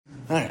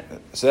All right.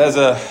 So as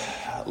a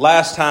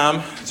last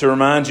time to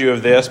remind you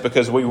of this,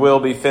 because we will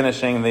be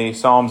finishing the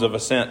Psalms of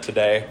Ascent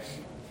today,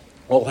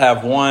 we'll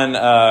have one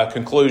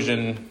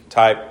conclusion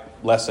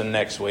type lesson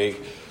next week,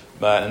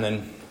 and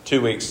then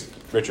 2 weeks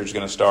Richard's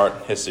going to start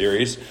his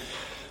series.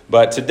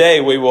 But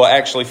today we will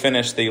actually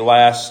finish the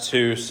last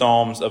two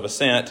Psalms of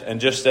Ascent. And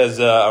just as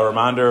a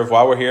reminder of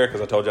why we're here, because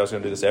I told you I was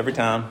going to do this every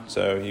time,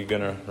 so you're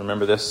going to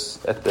remember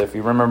this if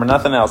you remember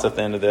nothing else at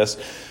the end of this.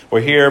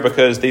 We're here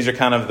because these are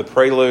kind of the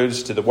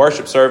preludes to the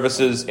worship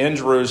services in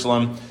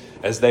Jerusalem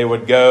as they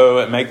would go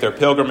and make their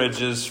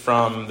pilgrimages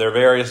from their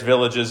various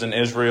villages in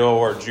Israel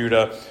or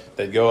Judah.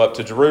 They'd go up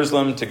to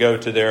Jerusalem to go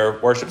to their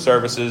worship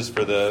services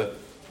for the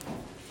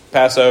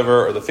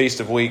Passover or the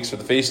Feast of Weeks or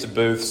the Feast of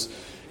Booths.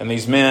 And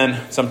these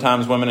men,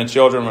 sometimes women and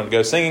children, would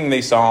go singing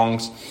these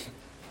songs.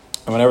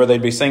 And whenever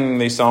they'd be singing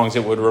these songs,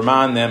 it would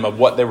remind them of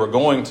what they were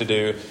going to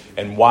do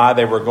and why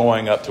they were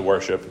going up to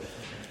worship.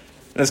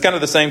 And it's kind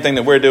of the same thing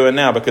that we're doing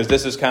now, because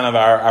this is kind of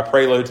our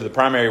prelude to the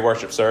primary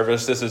worship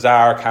service. This is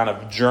our kind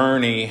of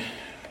journey.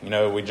 You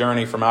know, we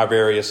journey from our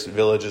various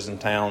villages and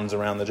towns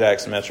around the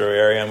Jackson metro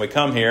area, and we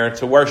come here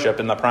to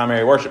worship in the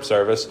primary worship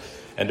service.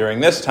 And during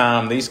this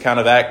time, this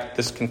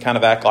can kind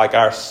of act like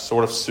our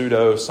sort of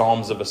pseudo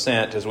Psalms of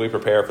Ascent as we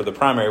prepare for the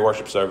primary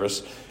worship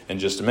service in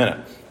just a minute.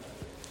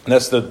 And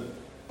that's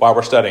why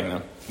we're studying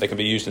them. They can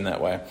be used in that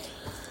way.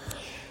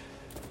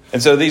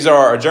 And so these are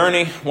our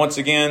journey once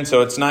again.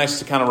 So it's nice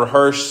to kind of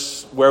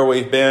rehearse where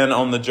we've been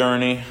on the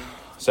journey.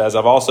 So as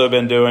I've also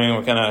been doing,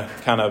 we're going to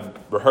kind of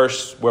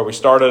rehearse where we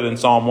started in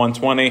Psalm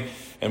 120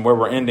 and where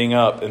we're ending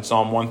up in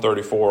Psalm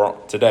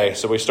 134 today.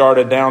 So we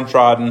started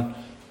downtrodden,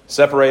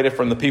 separated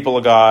from the people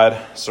of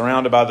God,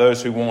 surrounded by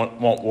those who want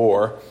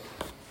war.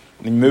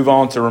 We move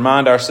on to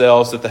remind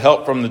ourselves that the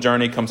help from the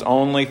journey comes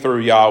only through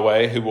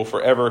Yahweh, who will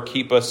forever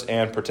keep us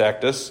and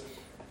protect us.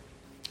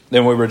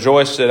 Then we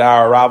rejoice at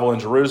our arrival in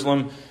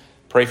Jerusalem,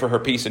 pray for her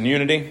peace and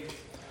unity.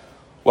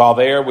 While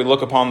there, we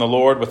look upon the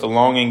Lord with a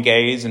longing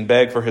gaze and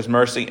beg for his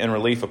mercy and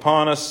relief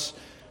upon us.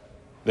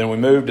 Then we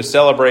move to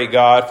celebrate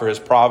God for his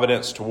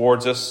providence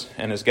towards us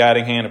and his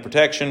guiding hand of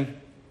protection.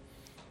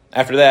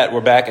 After that,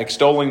 we're back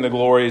extolling the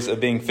glories of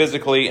being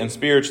physically and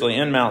spiritually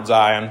in Mount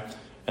Zion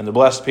and the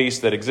blessed peace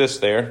that exists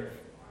there.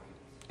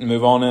 We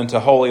move on into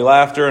holy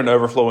laughter and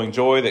overflowing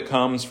joy that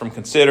comes from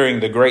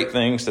considering the great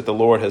things that the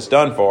Lord has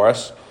done for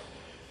us.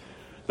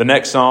 The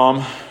next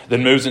psalm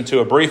then moves into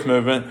a brief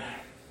movement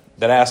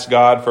that asks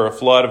God for a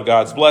flood of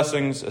God's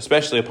blessings,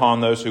 especially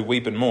upon those who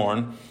weep and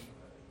mourn.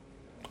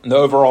 And the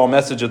overall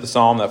message of the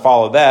psalm that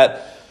followed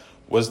that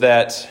was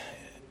that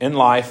in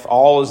life,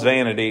 all is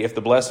vanity if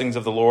the blessings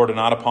of the Lord are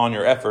not upon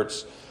your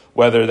efforts,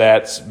 whether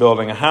that's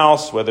building a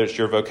house, whether it's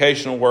your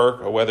vocational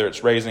work, or whether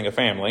it's raising a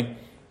family.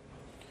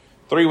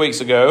 3 weeks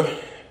ago,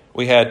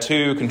 we had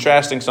two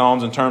contrasting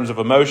psalms in terms of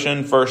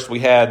emotion. First,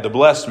 we had the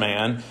blessed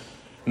man.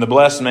 And the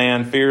blessed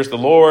man fears the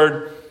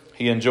Lord.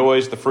 He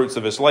enjoys the fruits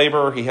of his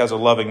labor. He has a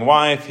loving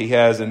wife. He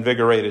has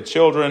invigorated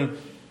children.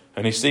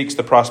 And he seeks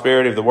the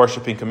prosperity of the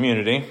worshiping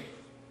community.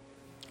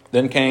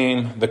 Then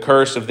came the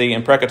curse of the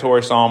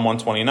imprecatory Psalm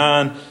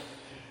 129.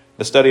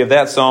 The study of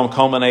that psalm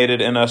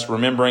culminated in us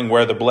remembering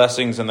where the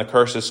blessings and the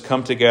curses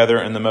come together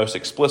in the most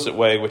explicit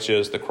way, which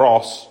is the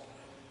cross.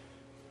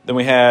 Then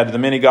we had the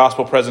mini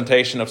gospel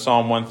presentation of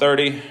Psalm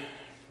 130,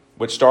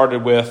 which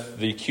started with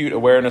the acute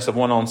awareness of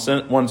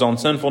one's own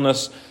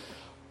sinfulness,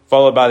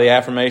 followed by the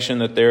affirmation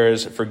that there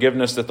is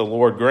forgiveness that the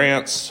Lord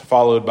grants,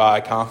 followed by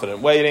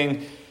confident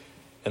waiting,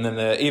 and then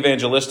the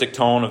evangelistic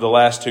tone of the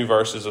last two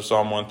verses of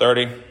Psalm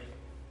 130.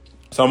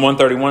 Psalm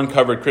 131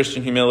 covered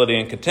Christian humility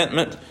and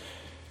contentment.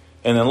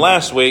 And then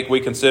last week, we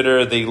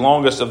considered the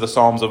longest of the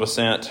Psalms of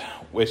Ascent,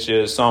 which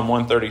is Psalm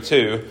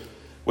 132,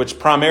 which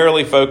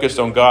primarily focused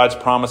on God's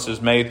promises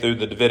made through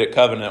the Davidic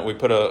covenant. We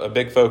put a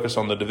big focus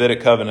on the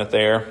Davidic covenant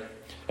there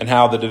and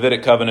how the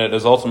Davidic covenant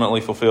is ultimately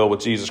fulfilled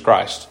with Jesus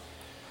Christ.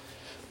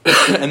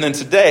 And then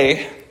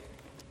today,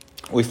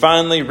 we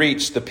finally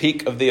reached the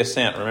peak of the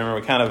ascent. Remember,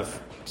 we kind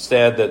of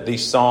said that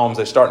these psalms,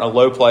 they start in a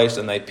low place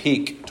and they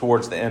peak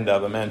towards the end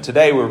of them. And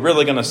today we're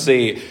really going to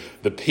see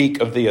the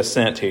peak of the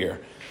ascent here.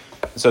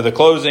 So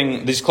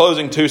these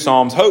closing two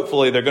psalms,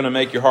 hopefully they're going to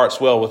make your heart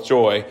swell with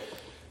joy,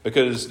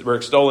 because we're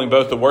extolling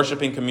both the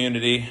worshiping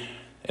community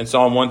in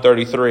Psalm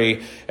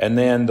 133 and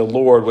then the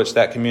Lord, which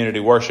that community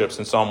worships,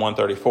 in Psalm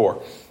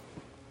 134.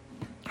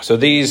 So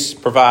these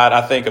provide,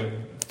 I think, a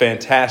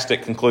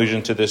fantastic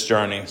conclusion to this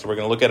journey. So we're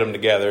going to look at them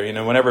together. You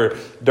know, whenever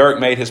Dirk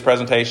made his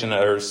presentation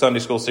or Sunday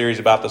school series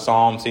about the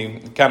Psalms, he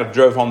kind of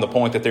drove home the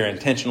point that they're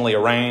intentionally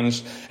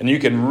arranged. And you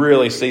can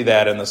really see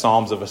that in the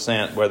Psalms of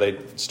Ascent, where they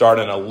start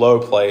in a low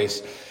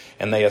place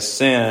and they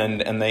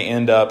ascend and they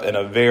end up in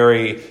a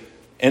very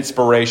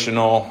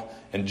inspirational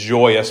and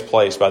joyous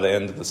place by the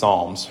end of the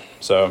Psalms.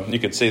 So you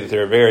can see that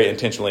they're very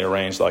intentionally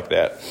arranged like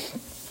that.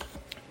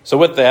 So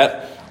with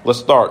that, let's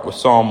start with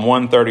Psalm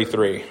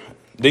 133.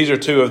 These are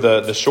two of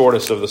the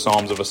shortest of the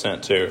Psalms of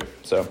Ascent too.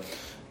 So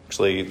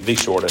actually the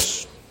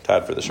shortest,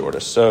 tied for the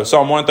shortest. So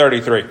Psalm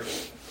 133.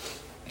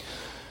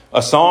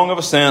 A song of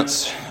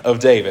ascents of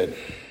David.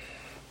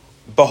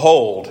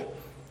 Behold,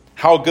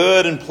 How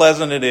good and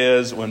pleasant it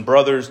is when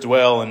brothers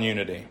dwell in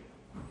unity.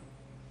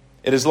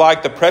 It is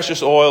like the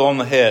precious oil on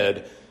the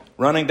head,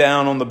 running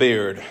down on the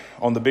beard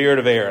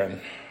of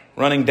Aaron,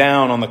 running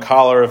down on the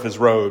collar of his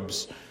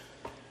robes.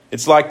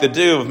 It's like the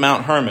dew of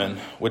Mount Hermon,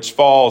 which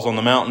falls on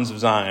the mountains of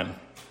Zion.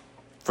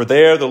 For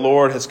there the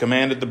Lord has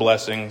commanded the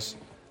blessings,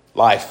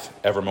 life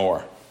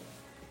evermore.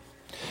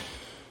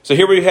 So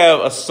here we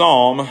have a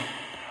psalm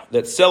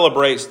that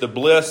celebrates the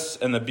bliss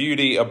and the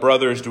beauty of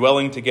brothers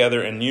dwelling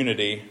together in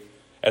unity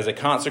as a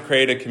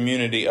consecrated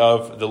community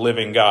of the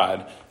living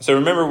God. So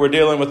remember, we're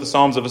dealing with the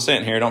Psalms of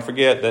Ascent here. Don't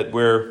forget that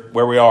we're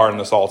where we are in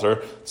this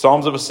altar.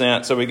 Psalms of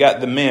Ascent. So we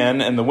got the men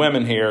and the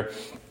women here,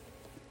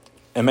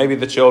 and maybe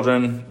the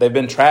children. They've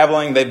been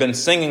traveling, they've been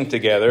singing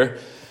together,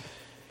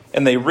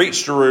 and they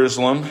reach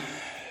Jerusalem,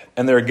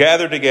 and they're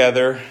gathered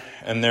together,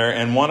 and they're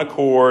in one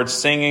accord,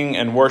 singing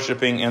and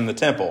worshiping in the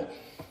temple.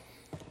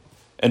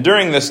 And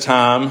during this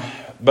time,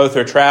 both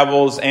their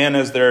travels and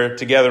as they're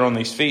together on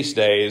these feast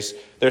days,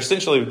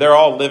 they're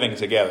all living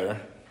together,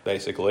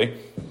 basically.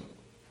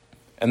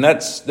 And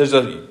there's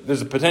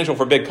a potential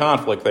for big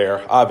conflict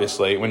there,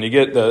 obviously. When you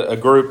get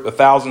the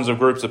thousands of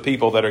groups of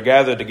people that are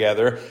gathered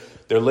together,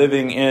 they're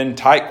living in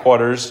tight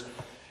quarters.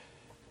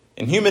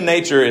 And human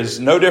nature is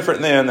no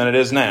different then than it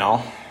is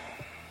now.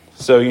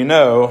 So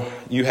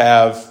you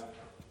have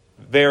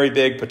very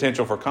big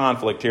potential for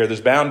conflict here.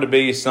 There's bound to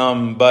be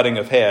some butting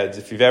of heads.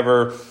 If you've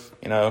ever,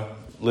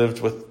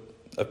 lived with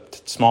a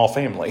small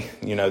family,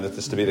 that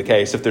this to be the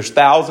case. If there's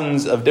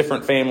thousands of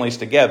different families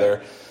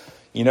together,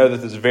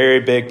 that there's very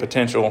big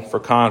potential for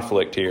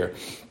conflict here.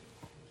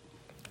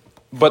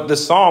 But the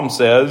psalm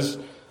says,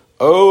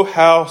 "Oh,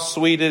 how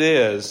sweet it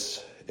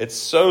is." It's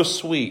so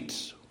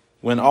sweet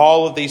when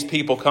all of these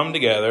people come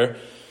together,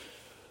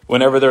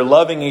 whenever they're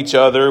loving each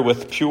other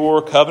with pure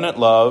covenant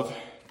love,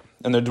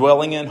 and they're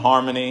dwelling in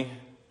harmony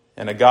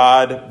and a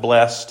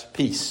God-blessed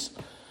peace.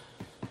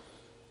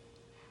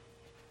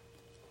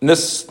 And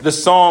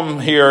this psalm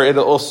here, it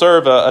will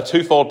serve a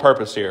twofold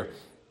purpose here.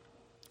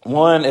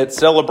 One, it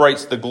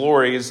celebrates the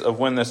glories of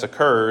when this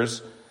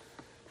occurs.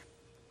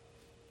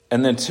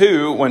 And then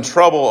two, when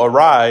trouble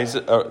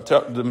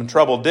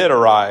did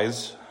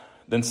arise,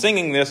 then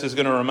singing this is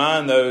going to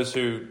remind those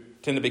who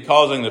tend to be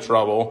causing the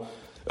trouble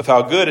of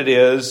how good it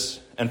is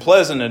and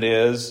pleasant it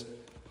is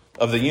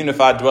of the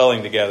unified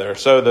dwelling together.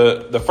 So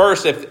the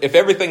first, if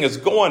everything is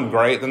going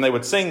great, then they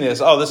would sing this.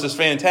 Oh, this is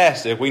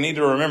fantastic. We need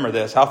to remember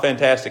this, how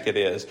fantastic it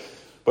is.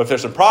 But if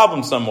there's a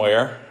problem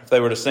somewhere, if they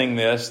were to sing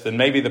this, then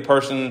maybe the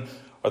person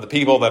or the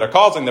people that are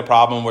causing the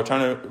problem would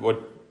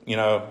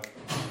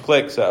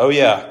click, say, oh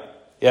yeah,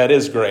 it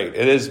is great.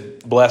 It is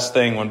a blessed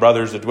thing when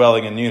brothers are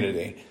dwelling in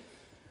unity.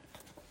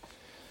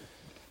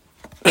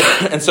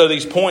 And so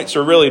these points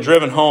are really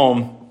driven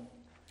home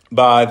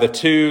by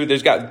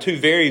there's got two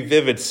very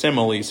vivid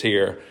similes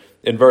here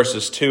in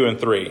verses 2 and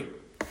 3.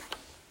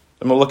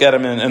 And we'll look at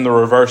them in the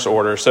reverse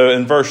order. So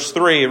in verse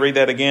 3, read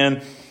that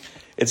again.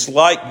 It's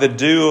like the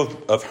dew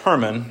of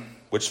Hermon,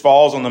 which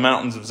falls on the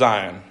mountains of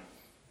Zion.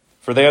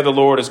 For there the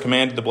Lord has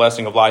commanded the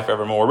blessing of life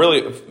evermore.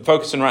 Really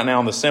focusing right now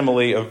on the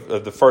simile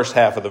of the first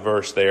half of the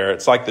verse there.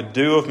 It's like the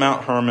dew of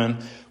Mount Hermon,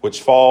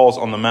 which falls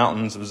on the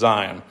mountains of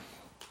Zion.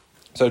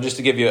 So just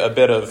to give you a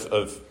bit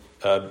of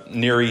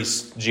Near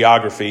East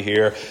geography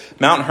here.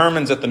 Mount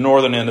Hermon's at the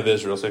northern end of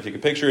Israel. So if you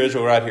could picture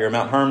Israel right here,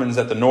 Mount Hermon's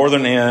at the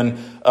northern end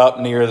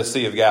up near the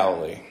Sea of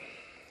Galilee.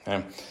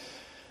 Okay.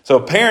 So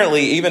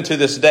apparently, even to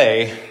this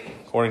day,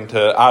 according to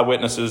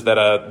eyewitnesses that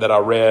I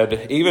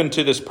read, even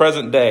to this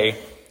present day,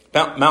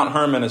 Mount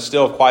Hermon is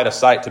still quite a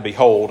sight to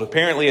behold.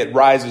 Apparently, it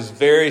rises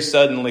very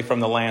suddenly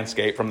from the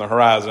landscape, from the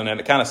horizon, and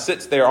it kind of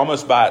sits there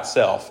almost by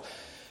itself.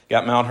 You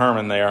got Mount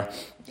Hermon there.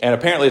 And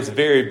apparently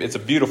it's a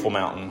beautiful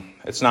mountain.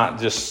 It's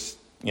not just,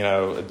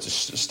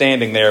 just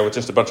standing there with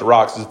just a bunch of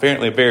rocks. It's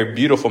apparently a very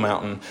beautiful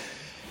mountain.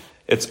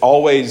 It's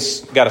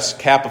always got a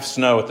cap of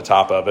snow at the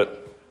top of it.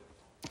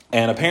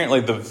 And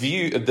apparently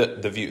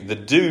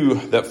the dew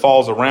that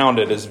falls around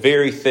it is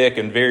very thick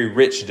and very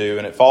rich dew,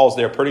 and it falls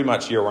there pretty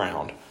much year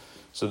round.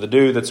 So the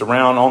dew that's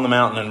around on the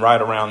mountain and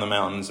right around the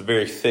mountain is a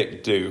very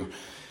thick dew.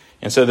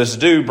 And so this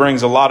dew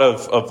brings a lot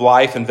of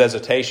life and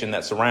vegetation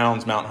that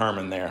surrounds Mount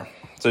Hermon there.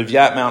 So if you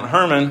got Mount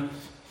Hermon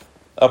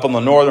up on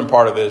the northern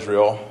part of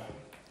Israel,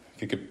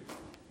 if you could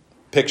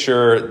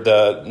picture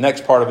the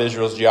next part of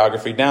Israel's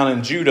geography, down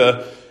in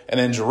Judah and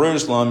in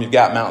Jerusalem, you've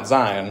got Mount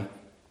Zion.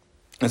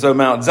 And so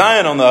Mount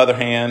Zion, on the other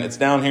hand, it's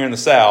down here in the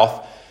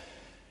south.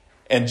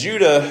 And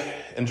Judah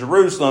and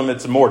Jerusalem,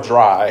 it's more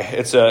dry.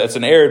 It's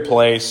an arid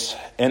place.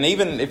 And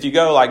even if you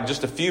go like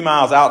just a few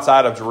miles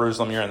outside of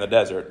Jerusalem, you're in the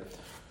desert.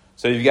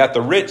 So you've got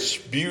the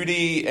rich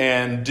beauty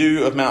and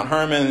dew of Mount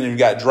Hermon, and you've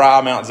got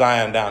dry Mount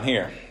Zion down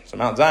here. So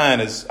Mount Zion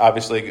is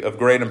obviously of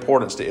great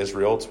importance to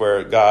Israel. It's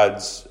where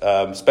God's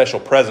special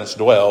presence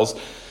dwells.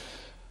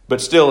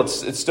 But still,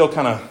 it's still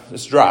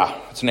it's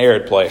dry. It's an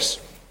arid place.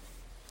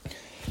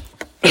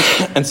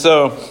 And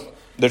so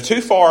they're too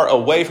far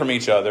away from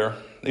each other.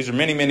 These are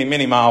many, many,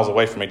 many miles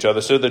away from each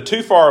other. So they're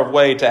too far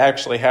away to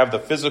actually have the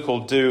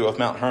physical dew of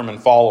Mount Hermon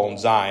fall on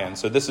Zion.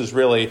 So this is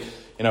really,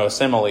 a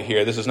simile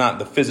here. This is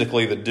not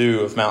physically the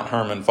dew of Mount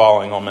Hermon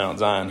falling on Mount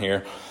Zion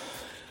here.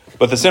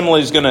 But the simile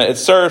it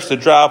serves to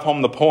drive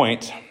home the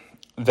point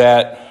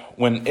that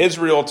when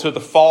Israel to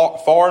the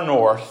far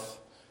north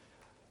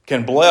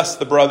can bless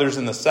the brothers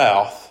in the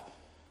south,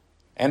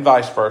 and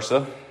vice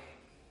versa,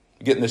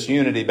 getting this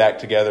unity back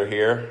together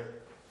here,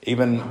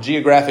 even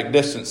geographic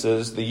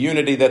distances, the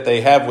unity that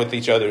they have with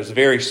each other is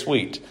very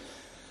sweet.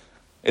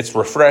 It's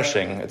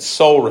refreshing, it's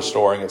soul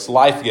restoring, it's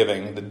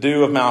life-giving. The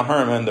dew of Mount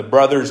Hermon, the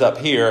brothers up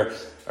here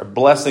are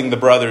blessing the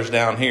brothers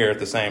down here at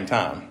the same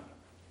time.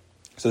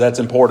 So that's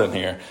important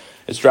here.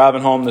 It's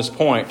driving home this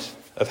point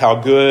of how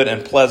good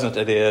and pleasant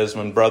it is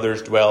when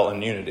brothers dwell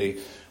in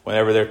unity,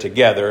 whenever they're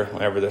together,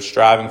 whenever they're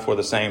striving for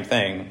the same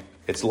thing.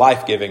 It's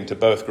life-giving to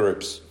both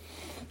groups.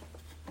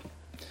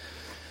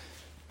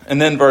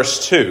 And then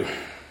verse 2.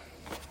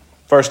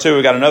 Verse 2,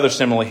 we got another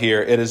simile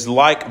here. It is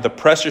like the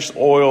precious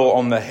oil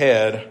on the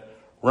head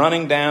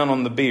running down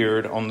on the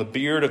beard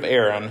of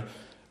Aaron,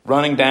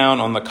 running down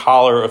on the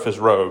collar of his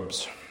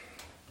robes.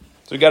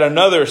 So we got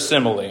another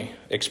simile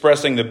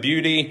expressing the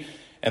beauty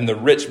and the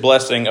rich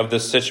blessing of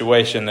this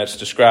situation that's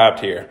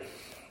described here.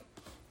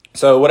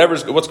 So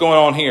what's going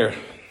on here?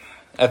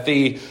 At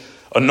the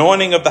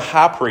anointing of the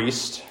high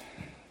priest,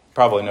 you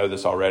probably know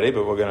this already,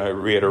 but we're going to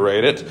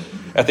reiterate it.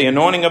 At the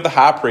anointing of the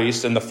high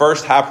priest, and the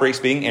first high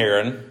priest being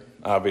Aaron,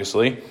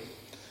 obviously,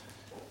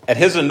 at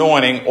his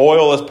anointing,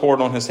 oil is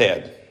poured on his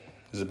head.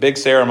 There's a big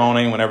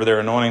ceremony whenever they're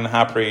anointing the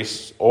high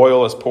priest.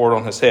 Oil is poured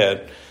on his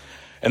head.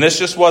 And this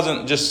just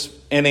wasn't just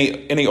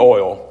any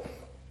oil.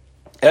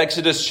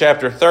 Exodus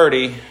chapter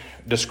 30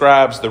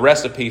 describes the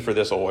recipe for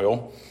this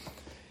oil.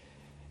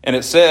 And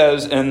it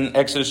says in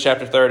Exodus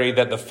chapter 30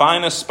 that the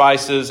finest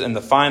spices and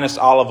the finest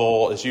olive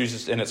oil is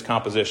used in its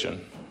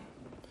composition.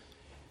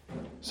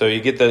 So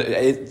you get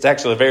it's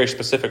actually a very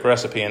specific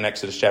recipe in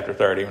Exodus chapter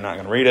 30. We're not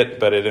going to read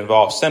it, but it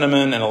involves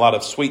cinnamon and a lot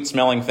of sweet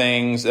smelling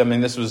things. I mean,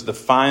 this was the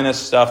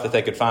finest stuff that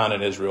they could find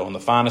in Israel, and the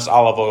finest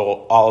olive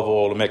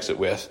oil to mix it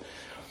with.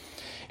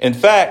 In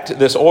fact,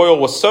 this oil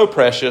was so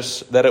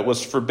precious that it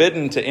was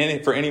forbidden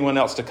for anyone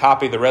else to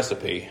copy the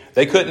recipe.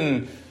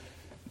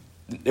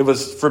 It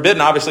was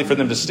forbidden, obviously, for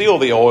them to steal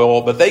the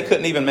oil, but they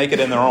couldn't even make it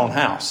in their own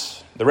house.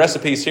 The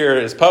recipes here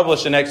is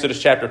published in Exodus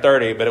chapter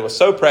 30, but it was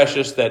so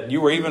precious that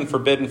you were even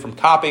forbidden from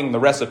copying the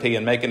recipe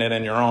and making it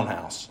in your own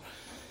house.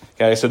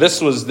 Okay, so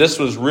this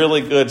was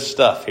really good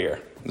stuff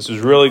here. This was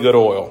really good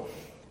oil.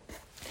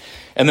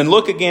 And then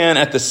look again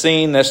at the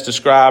scene that's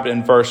described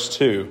in verse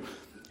 2.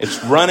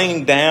 It's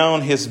running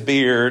down his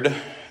beard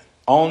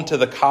onto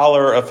the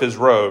collar of his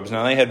robes.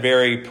 Now, they had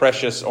very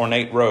precious,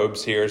 ornate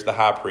robes here as the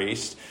high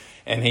priest.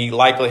 And he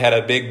likely had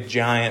a big,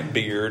 giant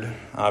beard,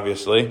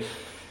 obviously.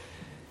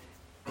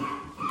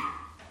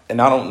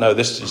 And I don't know,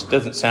 this just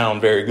doesn't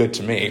sound very good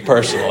to me,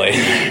 personally.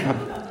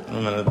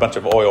 I'm in a bunch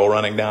of oil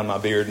running down my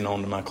beard and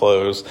onto my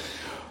clothes.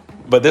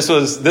 But this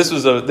was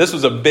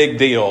a big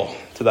deal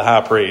to the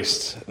high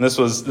priest. And this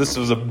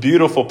was a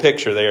beautiful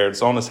picture there.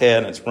 It's on his head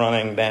and it's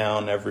running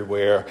down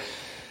everywhere.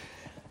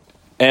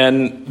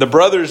 And the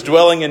brothers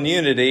dwelling in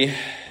unity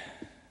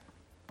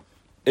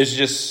is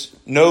just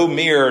no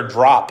mere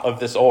drop of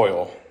this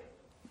oil.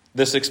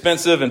 This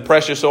expensive and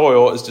precious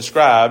oil is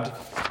described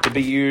to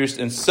be used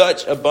in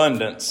such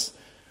abundance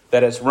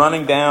that it's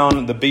running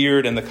down the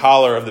beard and the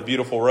collar of the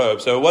beautiful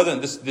robe. So it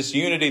wasn't this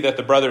unity that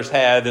the brothers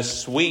had,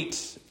 this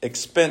sweet,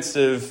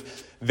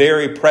 expensive,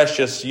 very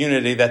precious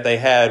unity that they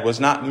had was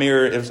not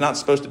mere. It was not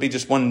supposed to be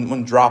just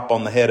one drop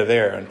on the head of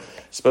Aaron.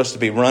 It's supposed to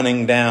be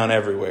running down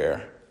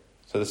everywhere.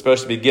 So they're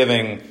supposed to be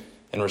giving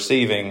and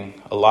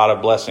receiving a lot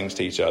of blessings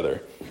to each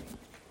other.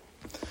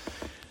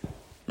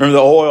 Remember,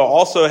 the oil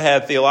also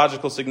had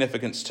theological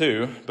significance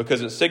too,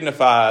 because it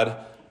signified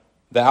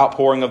the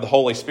outpouring of the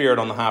Holy Spirit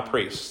on the high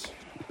priest.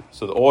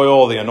 So the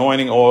oil, the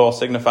anointing oil,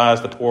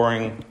 signifies the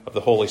pouring of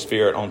the Holy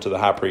Spirit onto the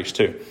high priest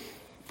too.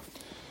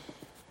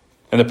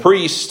 And the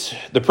priest,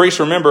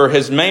 remember,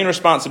 his main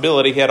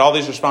responsibility, he had all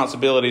these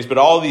responsibilities, but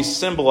all of these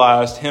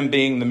symbolized him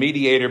being the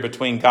mediator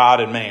between God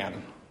and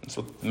man. That's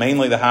what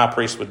mainly the high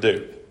priest would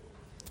do.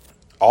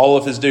 All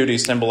of his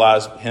duties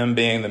symbolize him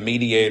being the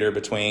mediator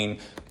between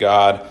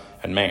God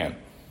and man.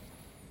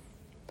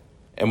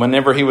 And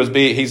whenever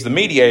he's the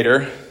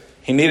mediator,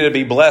 he needed to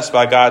be blessed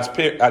by God's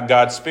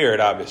Spirit,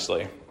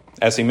 obviously,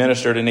 as he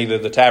ministered in either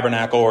the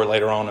tabernacle or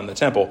later on in the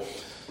temple.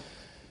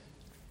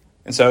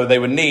 And so he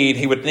would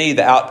need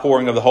the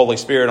outpouring of the Holy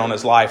Spirit on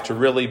his life to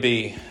really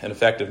be an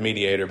effective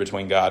mediator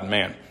between God and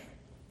man.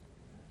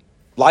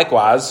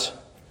 Likewise,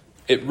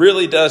 it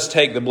really does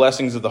take the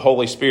blessings of the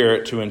Holy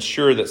Spirit to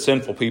ensure that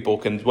sinful people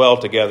can dwell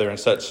together in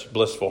such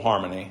blissful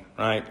harmony,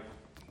 right?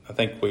 I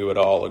think we would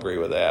all agree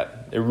with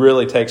that. It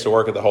really takes the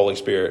work of the Holy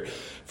Spirit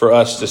for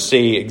us to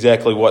see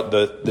exactly what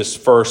the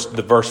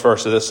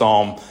verse of this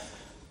psalm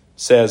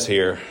says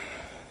here.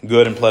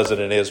 Good and pleasant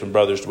it is when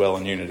brothers dwell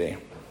in unity.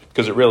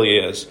 Because it really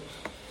is.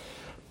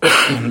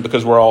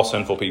 Because we're all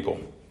sinful people.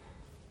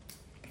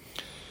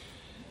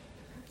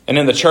 And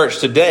in the church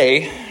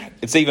today,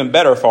 it's even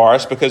better for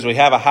us because we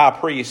have a high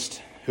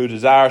priest who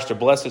desires to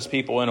bless his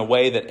people in a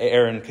way that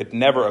Aaron could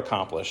never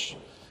accomplish.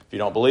 If you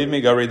don't believe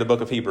me, go read the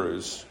book of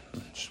Hebrews.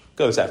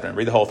 Go this afternoon,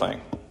 read the whole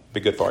thing. Be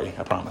good for you,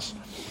 I promise.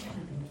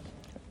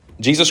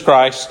 Jesus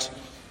Christ,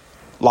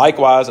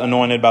 likewise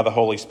anointed by the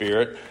Holy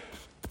Spirit,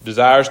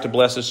 desires to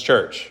bless his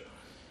church.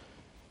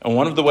 And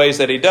one of the ways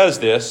that he does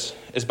this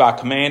is by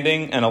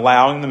commanding and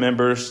allowing the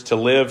members to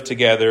live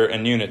together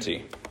in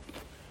unity.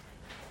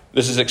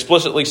 This is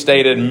explicitly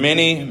stated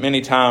many,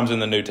 many times in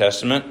the New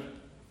Testament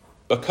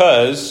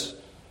because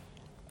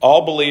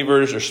all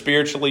believers are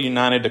spiritually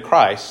united to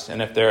Christ.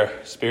 And if they're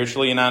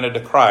spiritually united to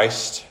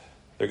Christ,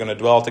 they're going to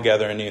dwell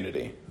together in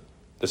unity.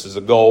 This is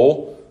a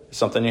goal. It's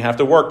something you have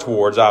to work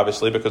towards,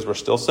 obviously, because we're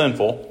still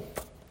sinful.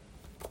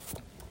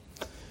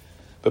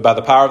 But by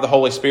the power of the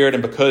Holy Spirit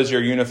and because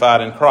you're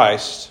unified in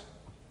Christ,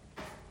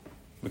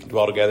 we can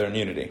dwell together in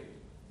unity.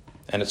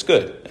 And it's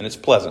good and it's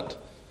pleasant.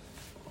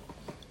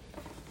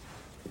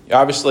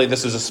 Obviously,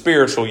 this is a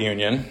spiritual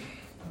union,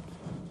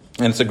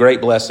 and it's a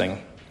great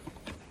blessing.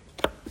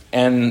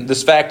 And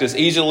this fact is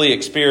easily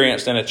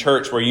experienced in a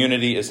church where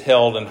unity is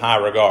held in high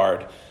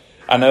regard.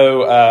 I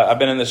know I've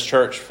been in this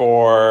church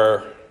for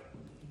a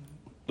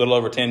little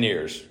over 10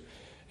 years,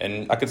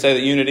 and I could say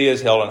that unity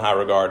is held in high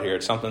regard here.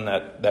 It's something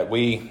that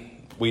we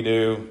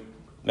do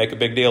make a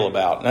big deal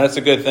about, and that's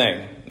a good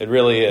thing. It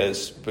really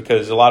is,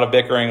 because a lot of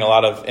bickering, a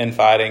lot of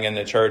infighting in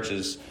the church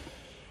it's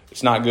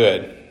not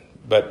good.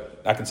 But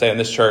I can say in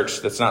this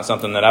church, that's not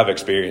something that I've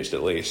experienced,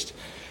 at least.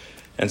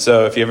 And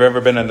so if you've ever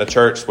been in a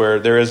church where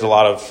there is a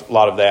lot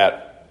of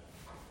that,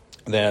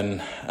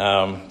 then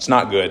it's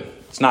not good.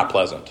 It's not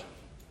pleasant.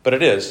 But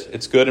it is.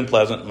 It's good and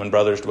pleasant when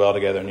brothers dwell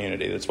together in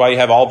unity. That's why you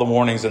have all the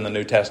warnings in the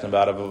New Testament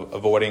about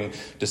avoiding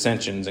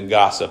dissensions and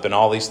gossip and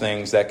all these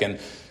things that can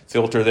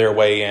filter their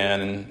way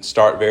in and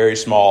start very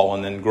small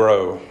and then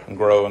grow and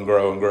grow and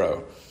grow and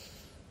grow.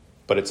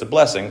 But it's a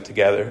blessing to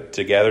gather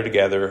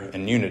together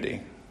in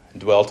unity and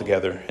dwell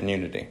together in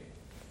unity.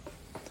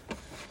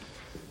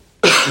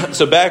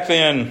 So back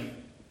then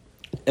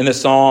in the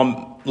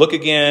psalm, look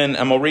again.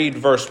 I'm going to read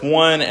verse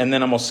 1 and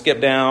then I'm going to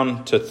skip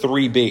down to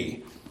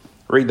 3b.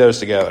 Read those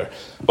together.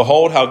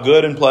 Behold, how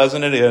good and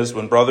pleasant it is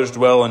when brothers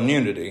dwell in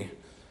unity.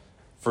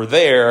 For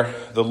there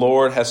the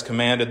Lord has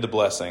commanded the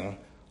blessing,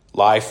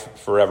 life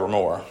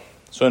forevermore.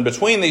 So in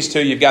between these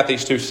two, you've got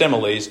these two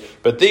similes,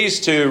 but these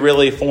two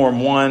really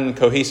form one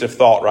cohesive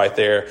thought right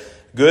there.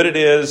 Good it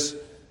is,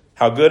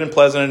 how good and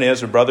pleasant it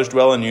is when brothers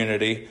dwell in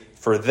unity.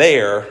 For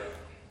there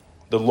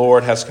the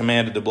Lord has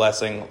commanded the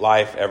blessing,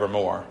 life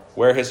evermore.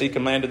 Where has he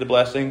commanded the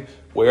blessing?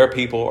 Where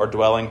people are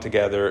dwelling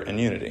together in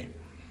unity.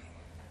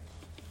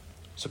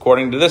 So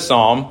according to this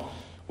psalm,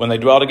 when they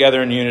dwell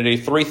together in unity,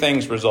 three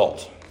things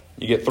result.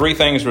 You get three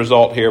things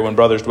result here when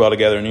brothers dwell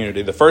together in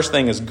unity. The first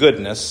thing is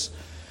goodness.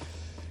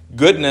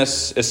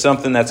 Goodness is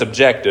something that's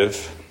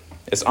objective.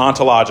 It's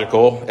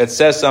ontological. It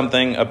says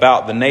something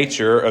about the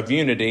nature of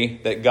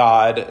unity that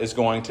God is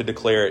going to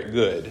declare it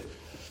good.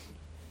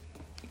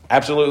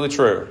 Absolutely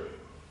true.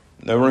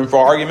 No room for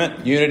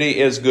argument. Unity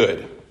is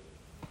good.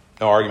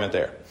 No argument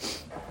there.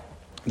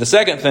 The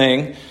second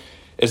thing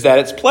is that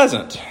it's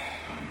pleasant.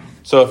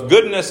 So if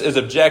goodness is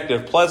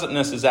objective,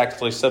 pleasantness is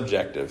actually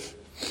subjective.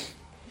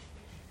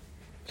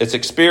 It's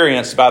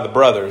experienced by the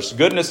brothers.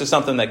 Goodness is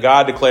something that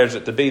God declares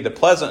it to be. The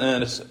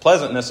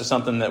pleasantness is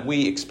something that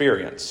we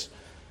experience.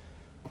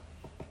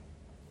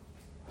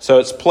 So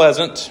it's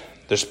pleasant.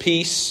 There's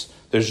peace.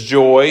 There's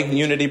joy.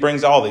 Unity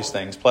brings all these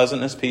things.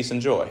 Pleasantness, peace,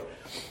 and joy.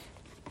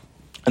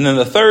 And then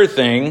the third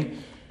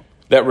thing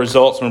that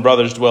results when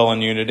brothers dwell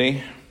in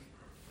unity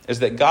is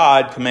that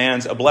God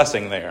commands a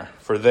blessing there.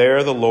 For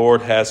there the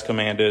Lord has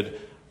commanded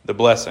the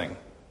blessing.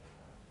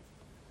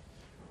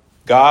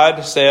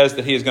 God says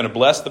that he is going to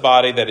bless the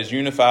body that is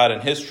unified in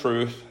his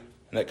truth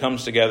and that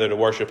comes together to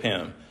worship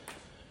him.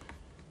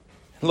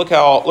 Look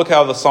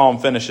how the psalm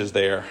finishes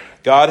there.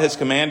 God has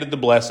commanded the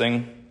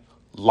blessing,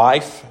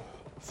 life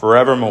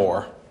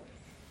forevermore.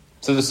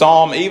 So the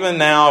psalm even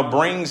now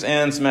brings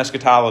in some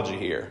eschatology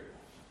here.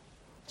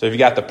 So if you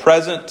got the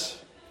present,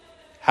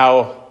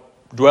 how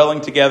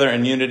dwelling together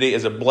in unity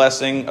is a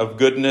blessing of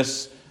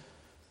goodness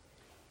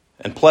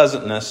and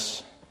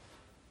pleasantness,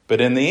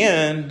 but in the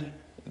end,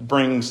 it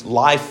brings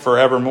life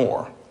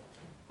forevermore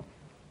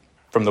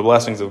from the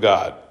blessings of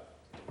God.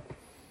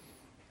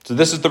 So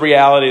this is the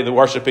reality of the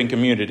worshiping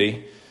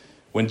community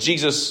when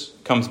Jesus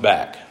comes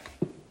back.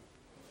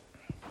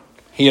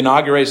 He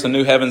inaugurates the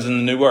new heavens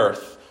and the new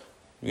earth.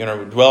 We're going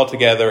to dwell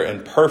together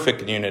in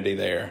perfect unity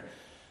there.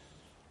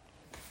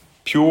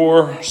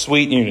 Pure,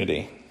 sweet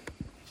unity.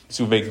 It's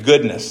going to be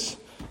goodness.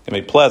 It's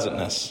going to be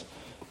pleasantness.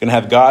 It's going to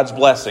have God's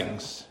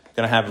blessings. It's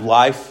going to have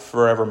life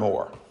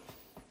forevermore.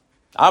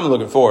 I'm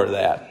looking forward to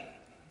that.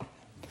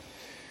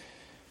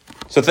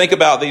 So think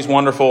about these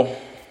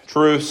wonderful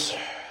truths.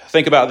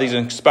 Think about these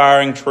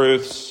inspiring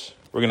truths.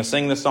 We're going to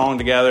sing this song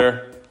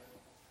together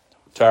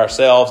to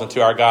ourselves and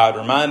to our God,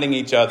 reminding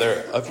each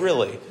other of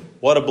really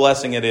what a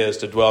blessing it is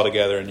to dwell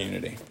together in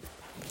unity.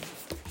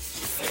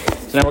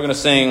 So now we're going to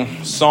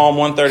sing Psalm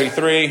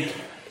 133.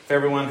 If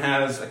everyone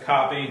has a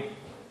copy,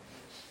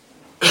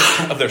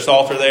 of their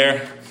Psalter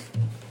there.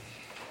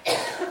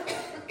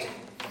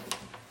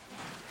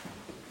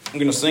 I'm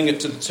going to sing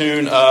it to the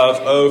tune of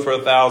 "Oh, for a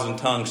Thousand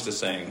Tongues to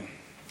Sing."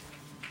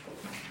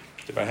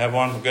 If I have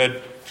one,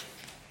 good.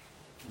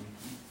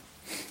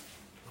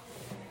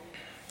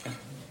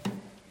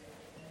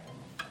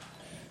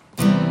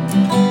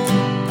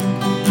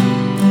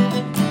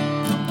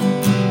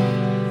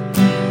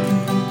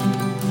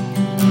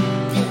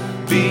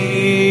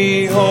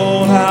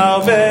 Behold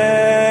how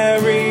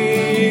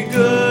very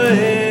good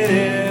it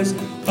is,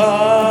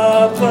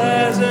 a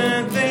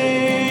pleasant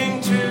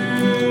thing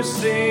to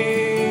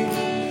see,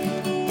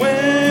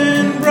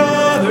 when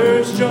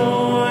brothers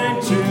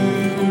join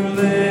to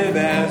live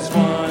as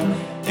one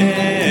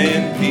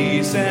in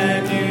peace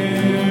and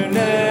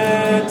unity.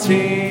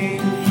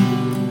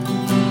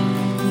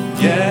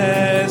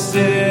 Yes,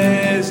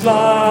 it's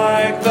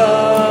like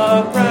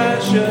the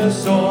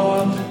precious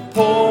oil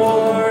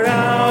poured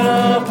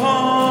out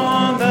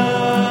upon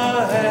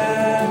the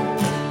head,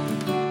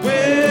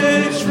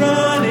 which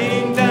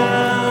running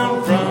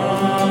down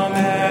from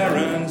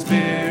Aaron's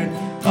beard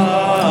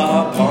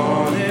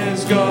upon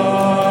his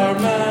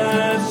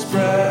garment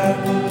spread.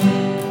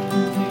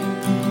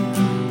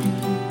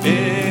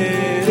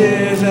 It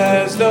is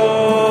as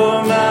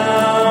though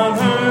Mount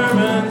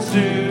Hermon's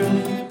dew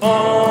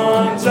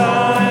on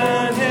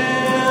Zion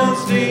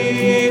hills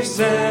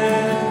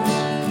descends,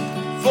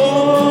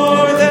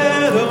 for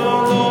there the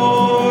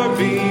Lord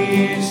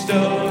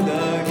bestowed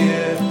the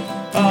gift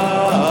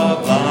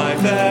of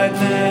life that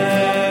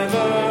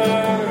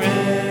never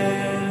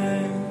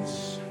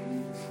ends.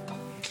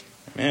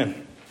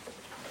 Amen.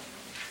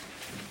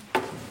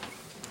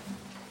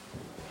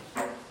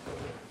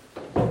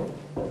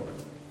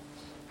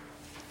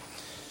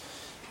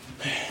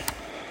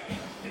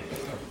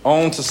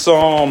 On to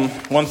Psalm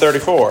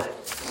 134.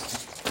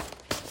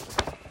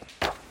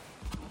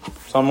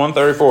 Psalm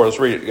 134, let's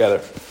read it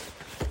together.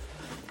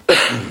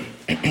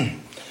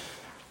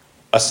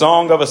 A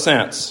song of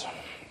ascents.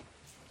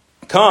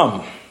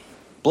 Come,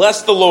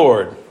 bless the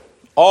Lord,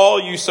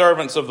 all you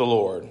servants of the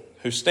Lord,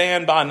 who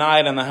stand by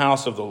night in the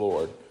house of the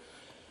Lord.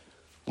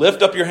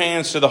 Lift up your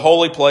hands to the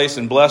holy place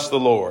and bless the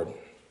Lord.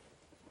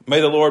 May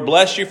the Lord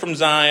bless you from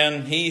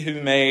Zion, he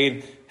who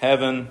made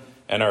heaven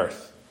and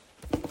earth.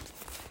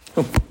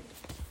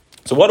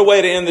 So what a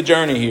way to end the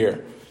journey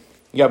here.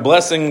 You got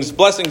blessings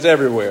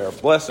everywhere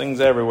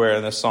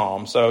in this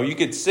psalm. So you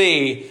could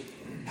see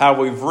how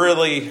we've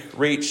really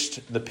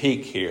reached the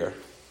peak here.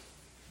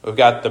 We've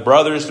got the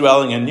brothers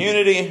dwelling in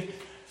unity,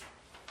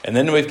 and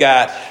then we've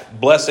got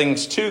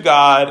blessings to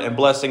God and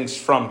blessings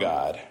from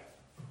God.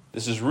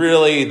 This is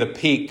really the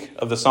peak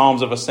of the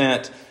Psalms of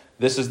Ascent.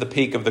 This is the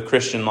peak of the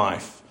Christian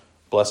life.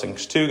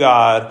 Blessings to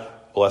God,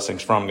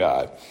 blessings from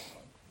God.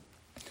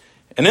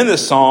 And in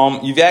this psalm,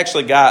 you've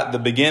actually got the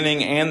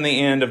beginning and the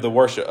end of a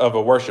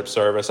worship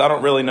service. I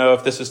don't really know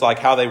if this is like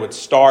how they would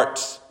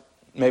start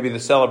maybe the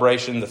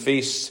celebration, the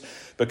feasts,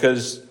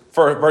 because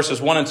for verses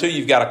 1 and 2,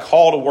 you've got a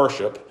call to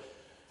worship.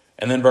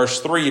 And then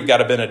verse 3, you've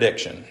got a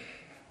benediction.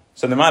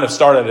 So they might have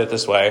started it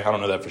this way. I don't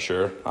know that for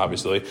sure,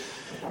 obviously.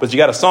 But you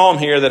got a psalm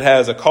here that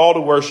has a call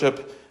to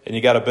worship and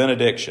you got a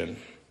benediction.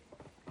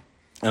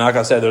 And like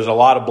I said, there's a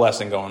lot of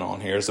blessing going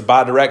on here. It's a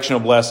bi-directional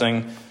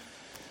blessing.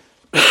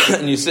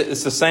 And it's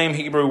the same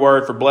Hebrew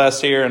word for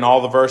bless here in all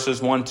the verses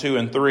 1, 2,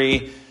 and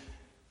 3.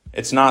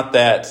 It's not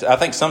that, I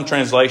think some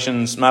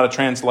translations might have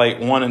translate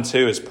 1 and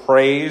 2 as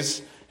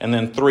praise, and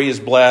then 3 is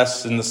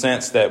bless in the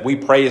sense that we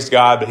praise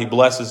God, but he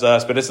blesses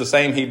us. But it's the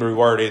same Hebrew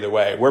word either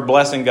way. We're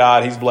blessing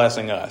God, he's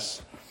blessing us.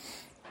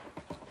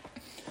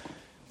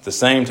 At the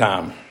same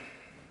time.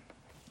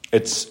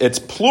 It's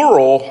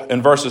plural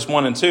in verses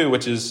 1 and 2,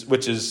 which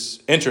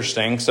is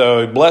interesting.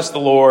 So bless the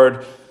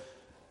Lord.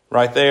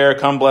 Right there,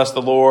 come bless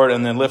the Lord,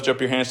 and then lift up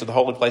your hands to the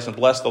holy place and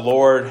bless the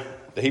Lord.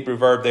 The Hebrew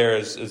verb there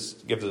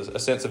gives us a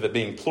sense of it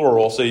being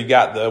plural. So you've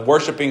got the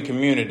worshiping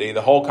community,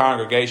 the whole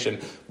congregation,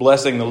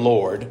 blessing the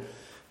Lord.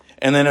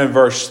 And then in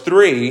verse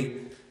 3,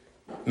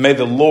 may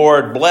the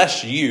Lord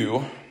bless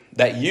you.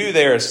 That you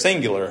there is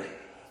singular.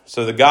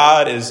 So the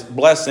God is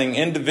blessing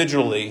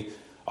individually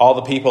all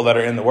the people that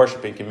are in the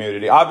worshiping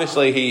community.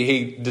 Obviously,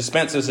 he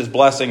dispenses his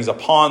blessings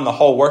upon the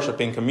whole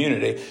worshiping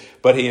community,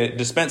 but he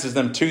dispenses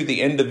them to the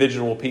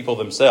individual people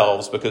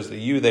themselves because the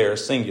you there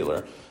is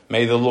singular.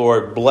 May the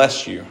Lord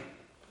bless you.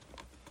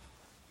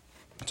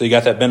 So you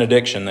got that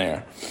benediction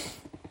there.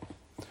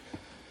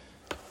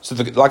 So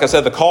like I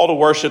said, the call to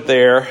worship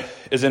there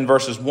is in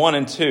verses 1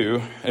 and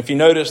 2. If you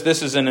notice,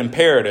 this is an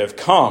imperative.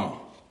 Come.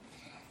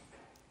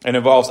 It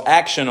involves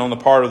action on the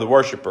part of the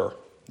worshiper.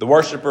 The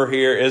worshiper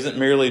here isn't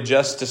merely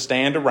just to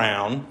stand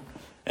around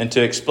and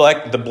to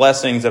expect the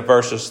blessings of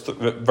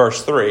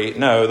verse 3.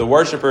 No, the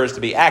worshiper is to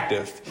be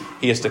active.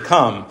 He is to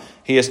come.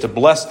 He is to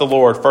bless the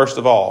Lord first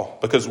of all,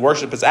 because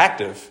worship is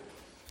active.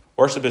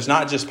 Worship is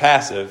not just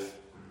passive.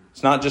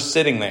 It's not just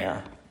sitting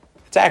there.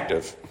 It's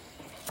active.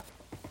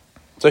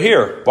 So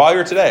here, while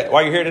you're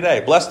here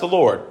today, bless the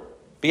Lord.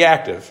 Be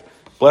active.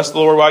 Bless the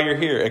Lord while you're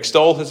here.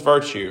 Extol his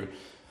virtue.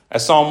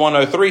 As Psalm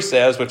 103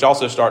 says, which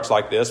also starts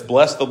like this,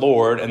 bless the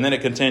Lord, and then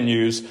it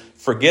continues,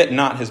 forget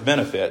not his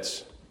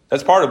benefits.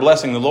 That's part of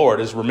blessing the Lord,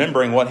 is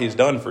remembering what he's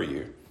done for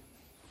you.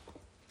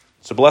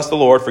 So bless the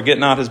Lord, forget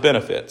not his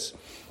benefits.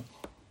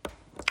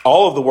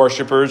 All of the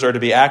worshipers are to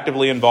be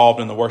actively involved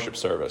in the worship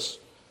service.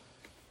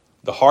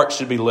 The heart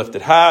should be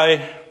lifted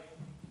high,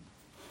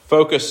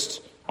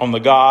 focused on the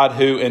God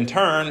who in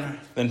turn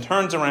then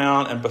turns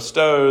around and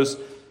bestows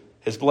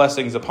his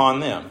blessings upon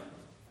them.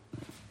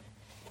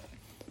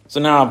 So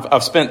now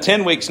I've spent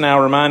 10 weeks now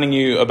reminding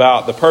you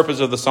about the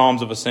purpose of the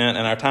Psalms of Ascent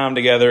and our time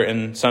together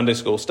in Sunday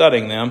school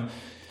studying them.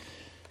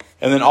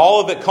 And then all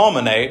of it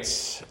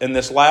culminates in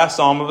this last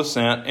Psalm of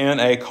Ascent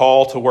in a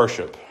call to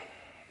worship.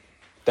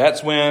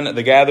 That's when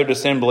the gathered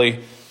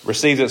assembly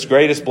receives its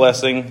greatest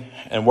blessing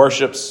and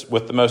worships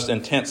with the most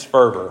intense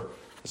fervor.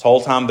 This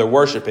whole time they're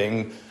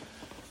worshiping,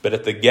 but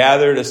at the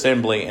gathered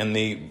assembly in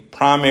the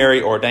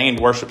primary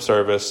ordained worship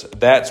service,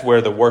 that's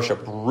where the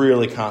worship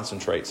really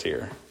concentrates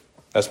here.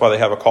 That's why they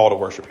have a call to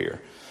worship here.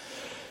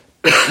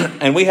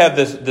 And we have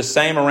the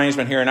same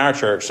arrangement here in our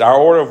church. Our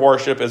order of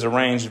worship is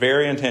arranged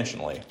very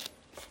intentionally.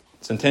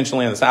 It's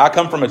intentionally in the same. I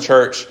come from a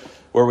church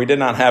where we did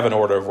not have an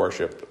order of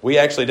worship. We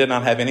actually did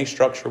not have any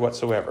structure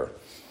whatsoever.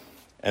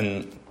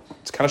 And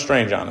it's kind of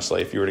strange,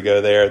 honestly, if you were to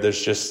go there.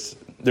 There's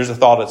a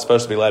thought it's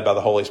supposed to be led by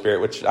the Holy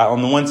Spirit, which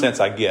on the one sense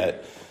I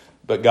get.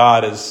 But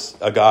God is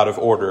a God of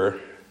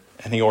order,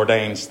 and he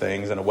ordains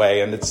things in a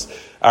way. And it's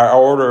our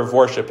order of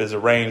worship is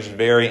arranged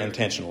very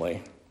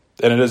intentionally.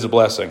 And it is a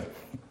blessing.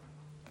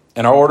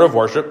 And our order of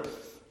worship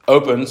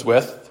opens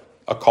with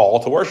a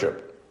call to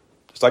worship.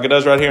 Just like it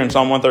does right here in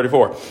Psalm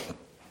 134.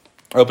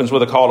 Opens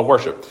with a call to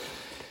worship.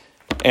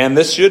 And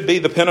this should be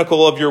the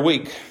pinnacle of your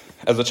week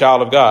as a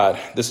child of God.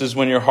 This is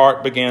when your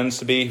heart begins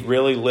to be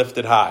really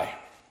lifted high.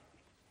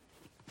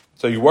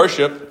 So you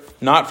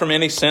worship not from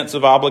any sense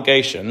of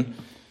obligation.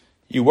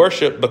 You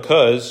worship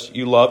because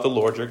you love the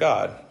Lord your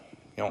God.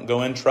 You don't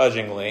go in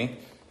trudgingly.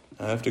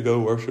 I have to go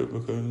worship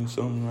because it's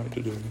something right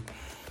to do.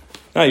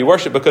 No, you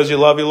worship because you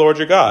love your Lord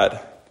your God.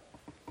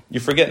 You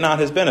forget not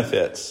his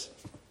benefits.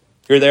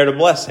 You're there to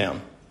bless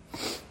him.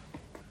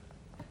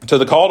 So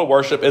the call to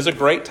worship is a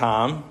great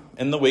time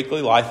in the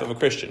weekly life of a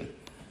Christian.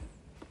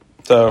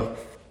 So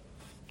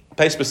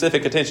pay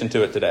specific attention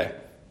to it today.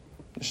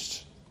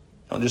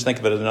 Don't just think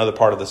of it as another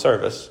part of the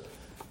service.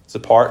 It's a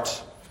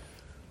part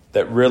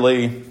that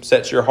really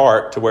sets your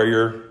heart to where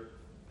you're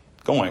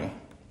going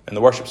in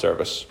the worship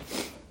service.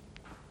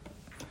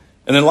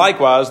 And then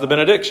likewise, the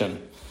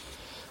benediction.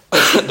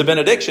 The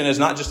benediction is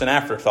not just an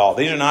afterthought.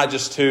 These are not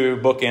just two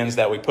bookends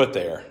that we put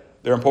there.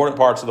 They're important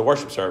parts of the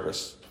worship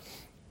service.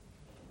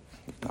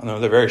 I know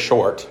they're very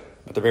short,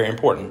 but they're very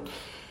important.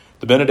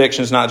 The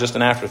benediction is not just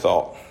an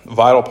afterthought, a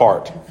vital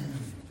part.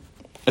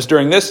 It's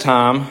during this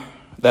time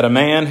that a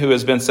man who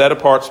has been set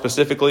apart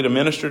specifically to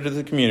minister to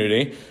the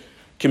community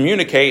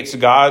communicates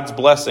God's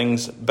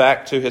blessings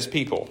back to his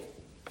people.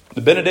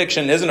 The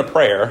benediction isn't a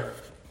prayer.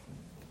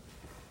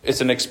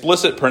 It's an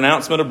explicit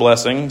pronouncement of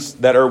blessings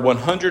that are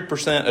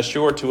 100%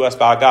 assured to us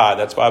by God.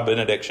 That's why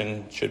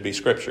benediction should be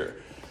Scripture.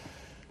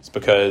 It's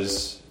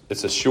because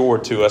it's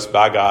assured to us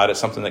by God. It's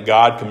something that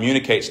God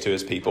communicates to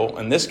his people.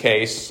 In this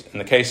case, in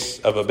the case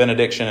of a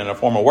benediction in a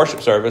formal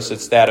worship service,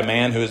 it's that a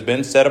man who has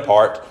been set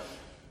apart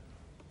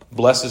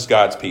blesses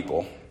God's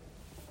people.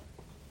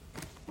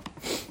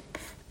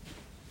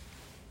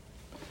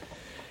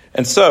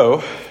 And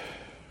so,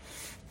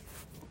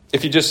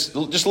 if you just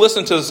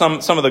listen to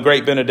some of the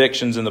great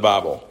benedictions in the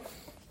Bible.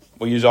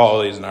 We use all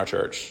of these in our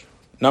church.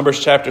 Numbers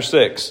chapter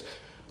 6.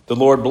 The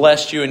Lord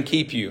bless you and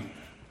keep you.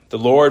 The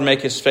Lord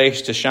make his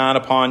face to shine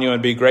upon you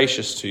and be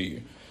gracious to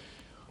you.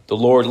 The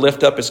Lord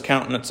lift up his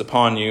countenance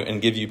upon you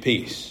and give you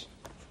peace.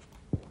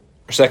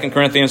 2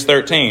 Corinthians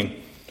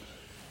 13.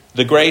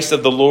 The grace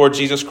of the Lord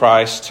Jesus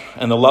Christ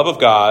and the love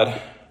of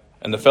God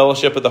and the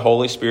fellowship of the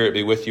Holy Spirit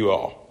be with you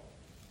all.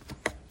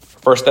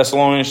 1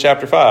 Thessalonians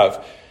chapter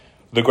 5.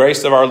 The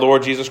grace of our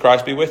Lord Jesus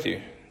Christ be with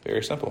you.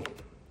 Very simple.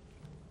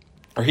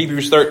 Or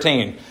Hebrews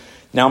 13.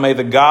 Now may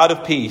the God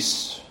of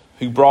peace,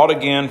 who brought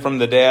again from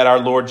the dead our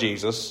Lord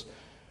Jesus,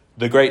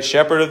 the great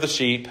shepherd of the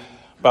sheep,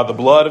 by the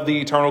blood of the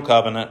eternal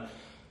covenant,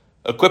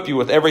 equip you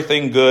with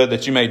everything good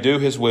that you may do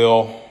his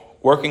will,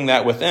 working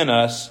that within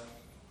us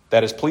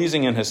that is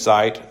pleasing in his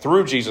sight,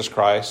 through Jesus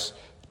Christ,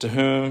 to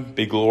whom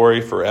be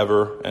glory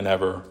forever and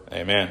ever.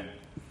 Amen.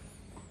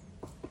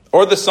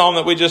 Or the psalm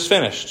that we just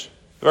finished.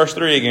 Verse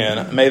 3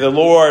 again. May the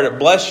Lord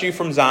bless you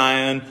from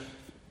Zion,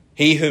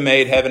 he who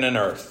made heaven and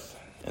earth.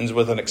 Ends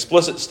with an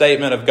explicit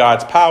statement of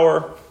God's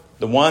power,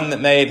 the one that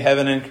made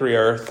heaven and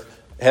earth,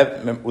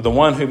 the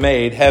one who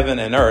made heaven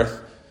and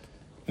earth.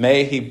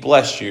 May he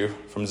bless you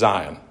from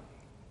Zion.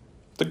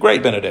 The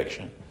great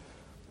benediction.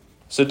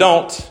 So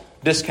don't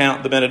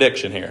discount the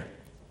benediction here.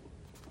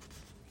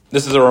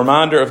 This is a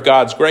reminder of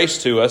God's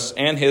grace to us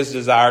and his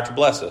desire to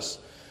bless us.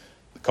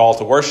 The call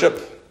to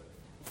worship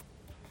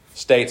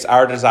states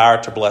our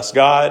desire to bless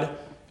God,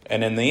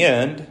 and in the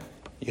end,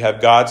 you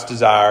have God's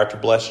desire to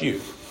bless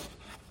you.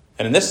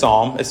 And in this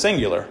psalm, it's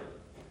singular.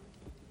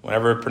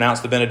 Whenever we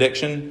pronounce the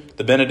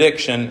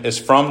benediction is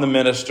from the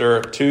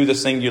minister to the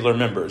singular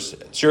members.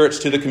 Sure, it's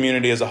to the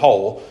community as a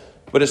whole,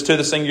 but it's to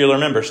the singular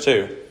members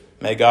too.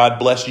 May God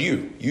bless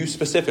you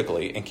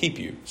specifically, and keep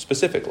you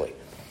specifically.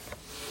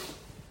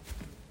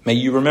 May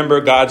you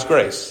remember God's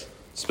grace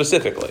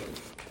specifically.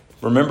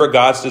 Remember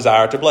God's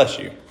desire to bless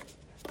you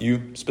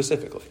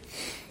specifically.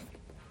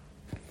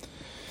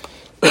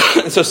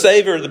 So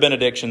savor the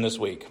benediction this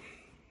week.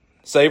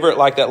 Savor it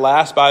like that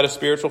last bite of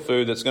spiritual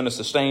food that's going to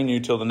sustain you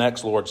till the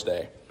next Lord's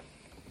Day.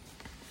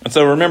 And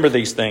so remember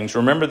these things.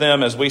 Remember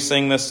them as we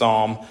sing this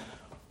psalm,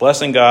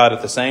 blessing God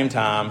at the same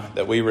time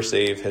that we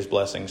receive his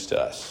blessings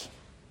to us.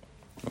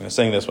 I'm going to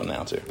sing this one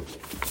now too.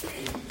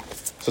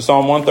 So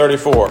Psalm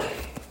 134.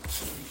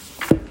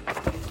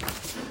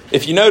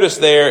 If you notice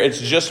there, it's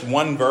just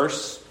one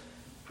verse.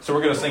 So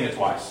we're going to sing it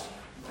twice.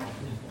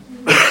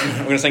 We're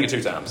going to sing it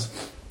 2 times.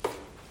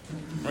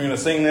 We're going to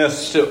sing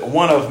this to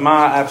one of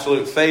my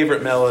absolute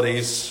favorite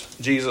melodies,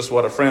 Jesus,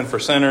 What a Friend for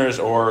Sinners,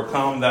 or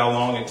Come Thou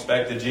Long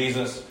Expected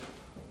Jesus.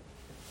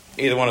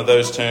 Either one of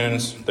those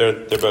tunes, they're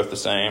both the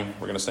same.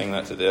 We're going to sing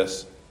that to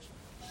this.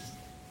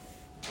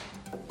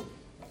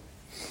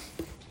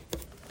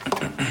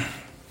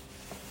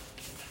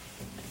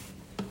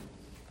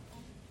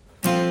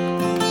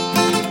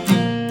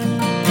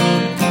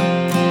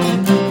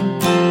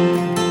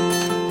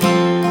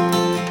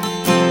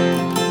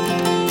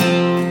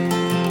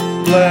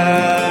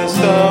 Bless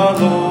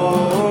the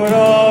Lord,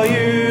 all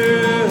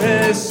you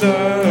his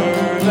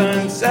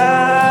servants,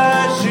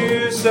 as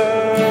you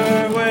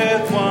serve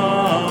with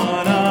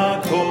one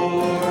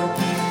accord.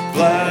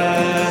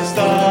 Bless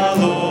the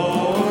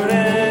Lord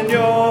in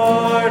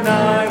your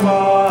night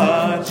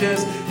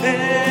watches,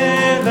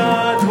 in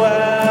the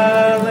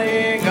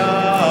dwelling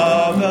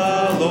of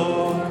the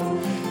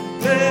Lord.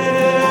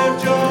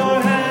 Lift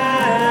your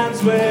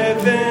hands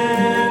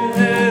within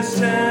his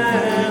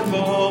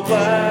temple.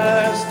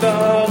 Bless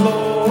the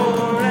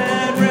Lord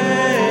and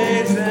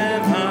raise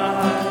them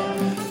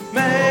high.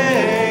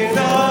 May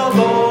the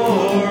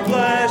Lord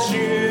bless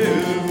you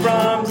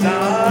from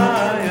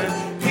Zion,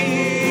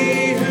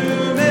 he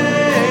who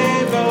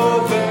made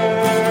both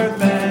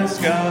earth and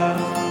sky.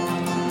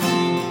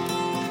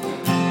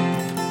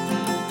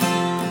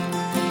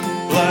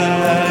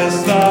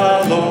 Bless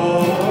the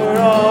Lord,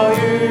 all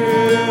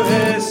you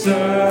his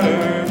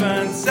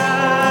servants,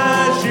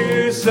 as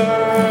you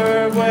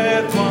serve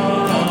with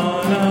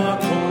one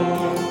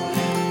accord.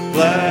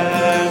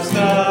 Bless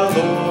the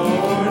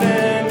Lord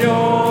in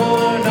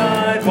your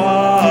night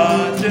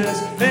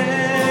watches,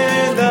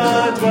 in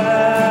the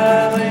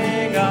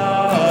dwelling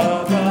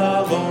of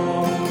the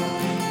Lord.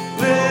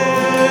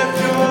 Lift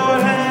your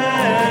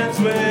hands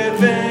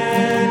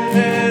within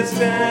his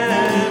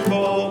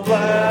temple.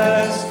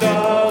 Bless the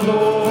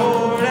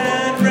Lord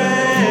and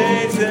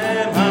raise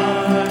them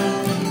high.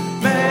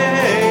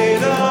 May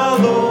the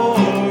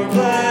Lord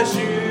bless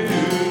you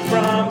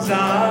from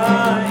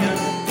Zion,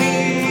 he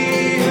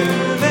who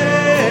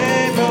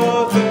made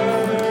both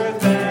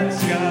earth and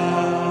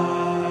sky.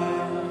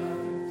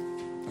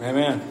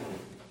 Amen.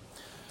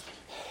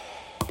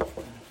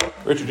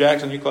 Richard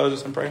Jackson, you close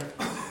us in prayer?